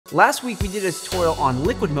Last week we did a tutorial on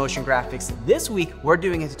liquid motion graphics. This week we're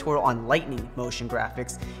doing a tutorial on lightning motion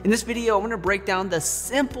graphics. In this video, I'm going to break down the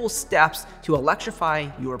simple steps to electrify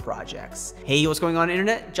your projects. Hey, what's going on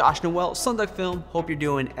internet? Josh Noel, SonduckFilm. Hope you're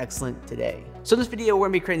doing excellent today. So in this video, we're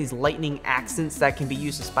going to be creating these lightning accents that can be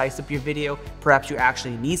used to spice up your video. Perhaps you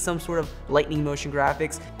actually need some sort of lightning motion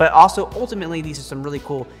graphics, but also ultimately these are some really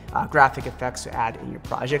cool graphic effects to add in your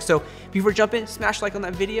project. So before we jump in, smash a like on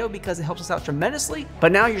that video because it helps us out tremendously.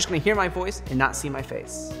 But now you're just going to hear my voice and not see my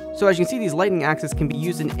face. So as you can see, these lightning accents can be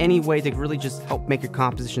used in any way to really just help make your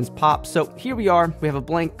compositions pop. So here we are, we have a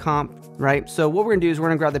blank comp, right? So what we're going to do is we're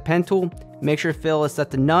going to grab the pen tool, make sure fill is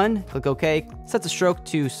set to none, click OK, set the stroke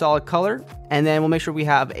to solid color, and then we'll make sure we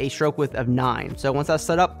have a stroke width of 9. So once that's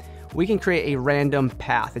set up, we can create a random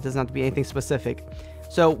path. It doesn't have to be anything specific.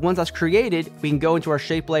 So once that's created, we can go into our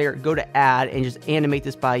shape layer, go to add, and just animate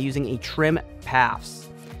this by using a trim paths.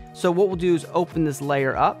 So what we'll do is open this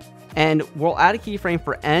layer up, and we'll add a keyframe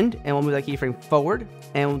for end, and we'll move that keyframe forward,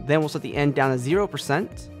 and then we'll set the end down to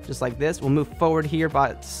 0%, just like this. We'll move forward here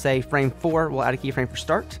by, say, frame 4, we'll add a keyframe for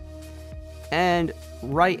start. And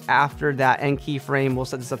right after that end keyframe, we'll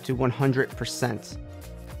set this up to 100%.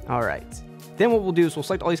 All right. Then what we'll do is we'll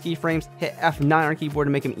select all these keyframes, hit F9 on our keyboard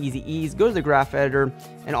to make them easy ease, go to the graph editor,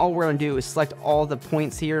 and all we're going to do is select all the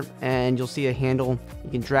points here, and you'll see a handle.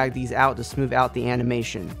 You can drag these out to smooth out the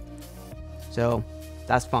animation. So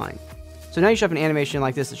that's fine. So now you should have an animation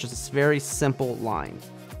like this. It's just a very simple line.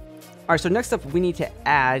 All right, so next up, we need to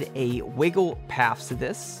add a wiggle path to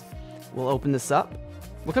this. We'll open this up.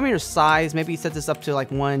 We'll come here to size, maybe set this up to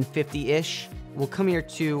like 150-ish. We'll come here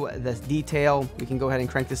to the detail. We can go ahead and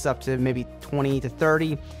crank this up to maybe 20 to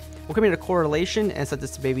 30. We'll come here to correlation and set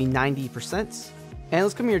this to maybe 90%. And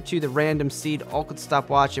let's come here to the random seed, alt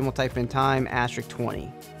stopwatch, and we'll type in time,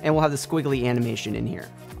 *20. And we'll have the squiggly animation in here.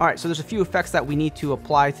 All right, so there's a few effects that we need to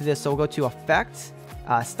apply to this. So we'll go to Effect,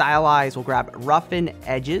 Stylize, we'll grab Roughen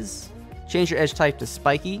Edges, change your edge type to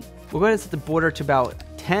Spiky. We'll go ahead and set the border to about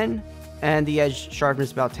 10, and the edge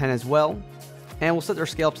sharpness about 10 as well. And we'll set our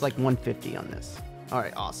scale up to like 150 on this. All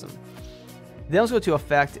right, awesome. Then let's go to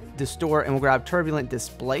Effect, Distort, and we'll grab Turbulent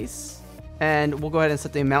Displace. And we'll go ahead and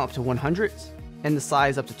set the amount up to 100 and the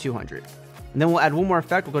size up to 200. And then we'll add one more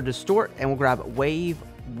effect. We'll go to Distort and we'll grab Wave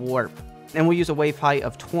Warp. And we'll use a wave height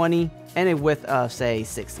of 20 and a width of, say,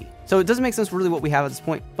 60. So it doesn't make sense really what we have at this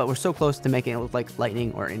point, but we're so close to making it look like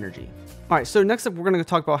lightning or energy. All right, so next up, we're going to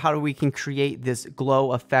talk about how we can create this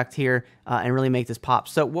glow effect here and really make this pop.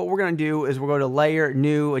 So what we're going to do is we'll go to Layer,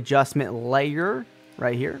 New, Adjustment Layer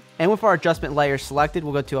right here. And with our adjustment layer selected,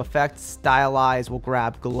 we'll go to Effect, Stylize, we'll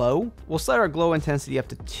grab Glow. We'll set our glow intensity up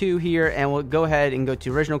to 2 here, and we'll go ahead and go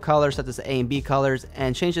to Original Color, set this to A and B colors,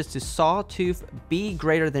 and change this to Sawtooth B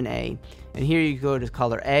greater than A. And here you go to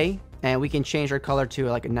color A, and we can change our color to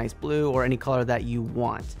like a nice blue or any color that you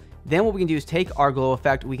want. Then what we can do is take our glow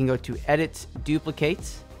effect, we can go to Edit,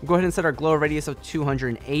 Duplicate. We'll go ahead and set our glow radius of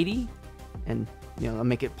 280, and I'll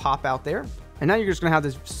make it pop out there. And now you're just gonna have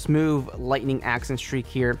this smooth lightning accent streak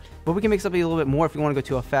here, but we can make something a little bit more if you wanna go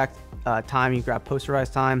to Effect, Time, you grab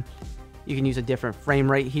Posterize Time. You can use a different frame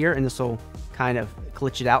rate here, and this will kind of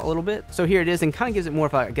glitch it out a little bit. So here it is, and kind of gives it more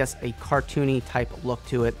of, I guess, a cartoony type look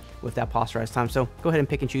to it with that Posterize Time. So go ahead and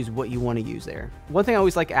pick and choose what you want to use there. One thing I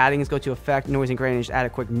always like adding is go to Effect, Noise and Grain, and just add a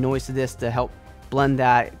quick noise to this to help blend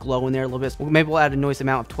that glow in there a little bit. Maybe we'll add a noise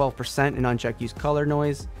amount of 12% and uncheck use color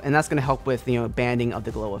noise, and that's going to help with banding of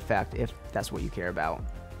the glow effect if that's what you care about.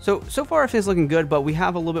 So far everything's looking good, but we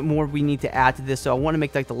have a little bit more we need to add to this. So I want to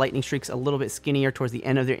make like the lightning streaks a little bit skinnier towards the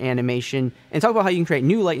end of their animation, and talk about how you can create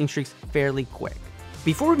new lightning streaks fairly quick.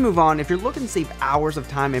 Before we move on, if you're looking to save hours of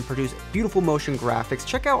time and produce beautiful motion graphics,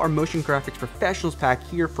 check out our Motion Graphics Professionals pack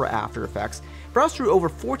here for After Effects. Browse through over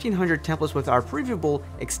 1,400 templates with our previewable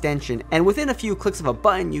extension, and within a few clicks of a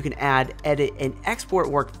button, you can add, edit, and export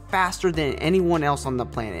work faster than anyone else on the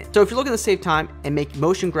planet. So if you're looking to save time and make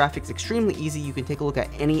motion graphics extremely easy, you can take a look at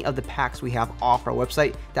any of the packs we have off our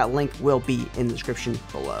website. That link will be in the description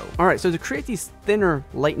below. All right, so to create these thinner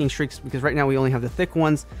lightning streaks, because right now we only have the thick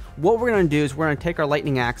ones, what we're gonna do is we're gonna take our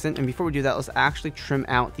lightning accent, and before we do that, let's actually trim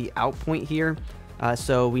out the out point here.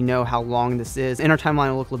 So we know how long this is, and our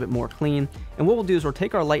timeline will look a little bit more clean. And what we'll do is we'll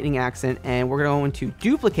take our lightning accent and we're going to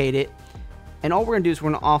duplicate it, and all we're going to do is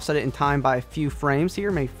we're going to offset it in time by a few frames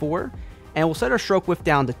here, maybe 4, and we'll set our stroke width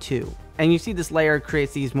down to 2. And you see this layer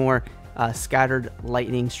creates these more scattered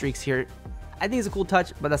lightning streaks here. I think it's a cool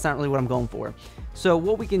touch, but that's not really what I'm going for. So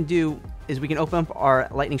what we can do is we can open up our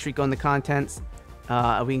lightning streak, go in the contents,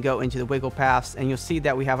 we can go into the wiggle paths, and you'll see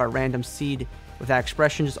that we have our random seed with that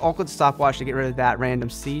expression. Just alt click the stopwatch to get rid of that random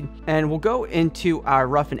seed. And we'll go into our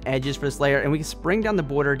roughen edges for this layer, and we can bring down the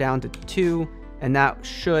border down to 2, and that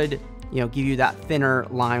should, give you that thinner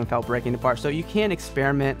line without breaking it apart. So you can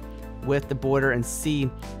experiment with the border and see,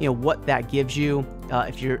 what that gives you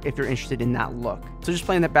if you're interested in that look. So just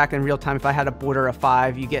playing that back in real time, if I had a border of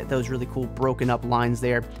 5, you get those really cool broken up lines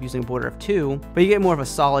there using a border of 2, but you get more of a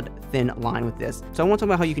solid thin line with this. So I want to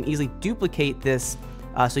talk about how you can easily duplicate this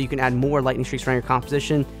so you can add more lightning streaks around your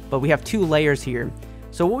composition, but we have 2 layers here.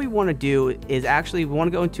 So what we want to do is actually we want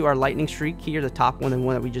to go into our lightning streak here, the top one, the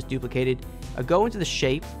one that we just duplicated, go into the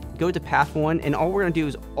shape, go to path 1, and all we're going to do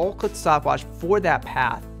is alt click stopwatch for that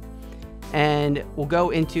path. And we'll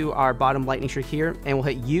go into our bottom lightning streak here, and we'll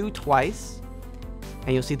hit U twice,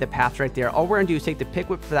 and you'll see the paths right there. All we're going to do is take the pick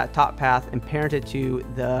whip for that top path and parent it to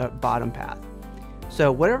the bottom path.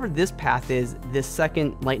 So whatever this path is, this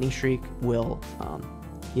second lightning streak will,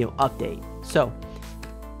 update. So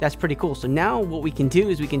that's pretty cool. So now what we can do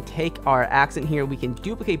is we can take our accent here, we can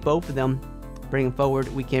duplicate both of them, bring them forward,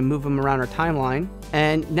 we can move them around our timeline,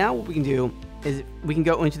 and now what we can do is we can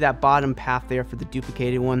go into that bottom path there for the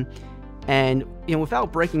duplicated one. And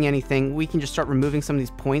without breaking anything, we can just start removing some of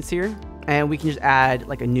these points here, and we can just add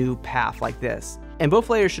like a new path like this. And both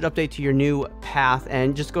layers should update to your new path,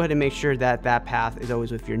 and just go ahead and make sure that that path is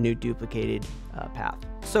always with your new duplicated path.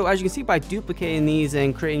 So as you can see, by duplicating these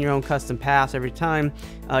and creating your own custom paths every time,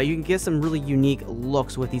 you can get some really unique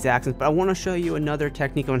looks with these accents. But I want to show you another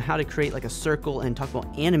technique on how to create like a circle and talk about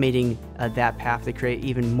animating that path to create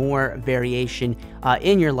even more variation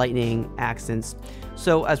in your lightning accents.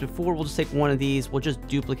 So as before, we'll just take one of these, we'll just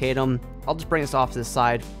duplicate them. I'll just bring this off to the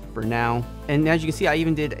side for now. And as you can see, I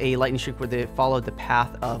even did a lightning streak where they followed the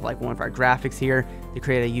path of like one of our graphics here to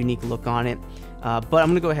create a unique look on it. But I'm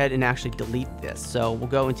gonna go ahead and actually delete this. So we'll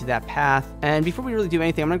go into that path. And before we really do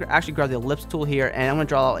anything, I'm gonna actually grab the ellipse tool here, and I'm gonna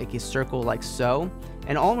draw out like a circle like so.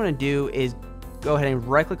 And all I'm gonna do is go ahead and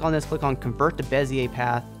right click on this, click on convert to Bezier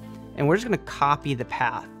path. And we're just gonna copy the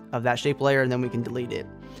path of that shape layer, and then we can delete it.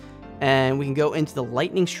 And we can go into the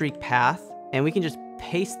lightning streak path, and we can just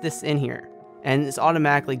paste this in here. And it's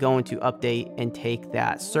automatically going to update and take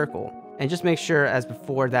that circle. And just make sure, as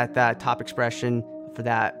before, that that top expression for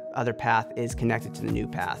that other path is connected to the new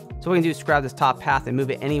path. So what we can do is grab this top path and move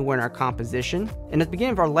it anywhere in our composition. And at the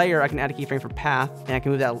beginning of our layer, I can add a keyframe for path, and I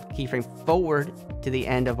can move that keyframe forward to the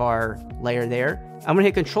end of our layer there. I'm gonna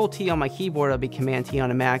hit Control T on my keyboard, it'll be Command T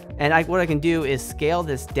on a Mac. And what I can do is scale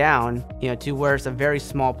this down, to where it's a very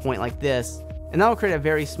small point like this. And that will create a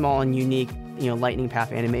very small and unique, lightning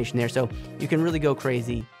path animation there. So you can really go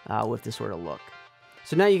crazy with this sort of look.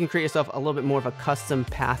 So now you can create yourself a little bit more of a custom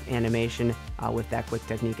path animation with that quick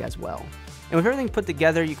technique as well. And with everything put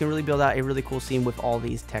together, you can really build out a really cool scene with all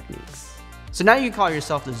these techniques. So now you can call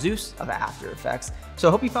yourself the Zeus of After Effects. So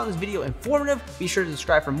I hope you found this video informative. Be sure to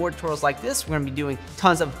subscribe for more tutorials like this. We're gonna be doing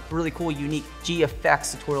tons of really cool, unique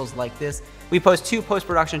GFX tutorials like this. We post 2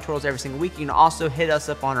 post-production tutorials every single week. You can also hit us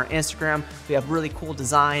up on our Instagram. We have really cool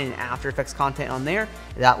design and After Effects content on there.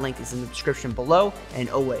 That link is in the description below. And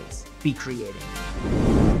always be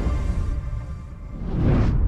creating.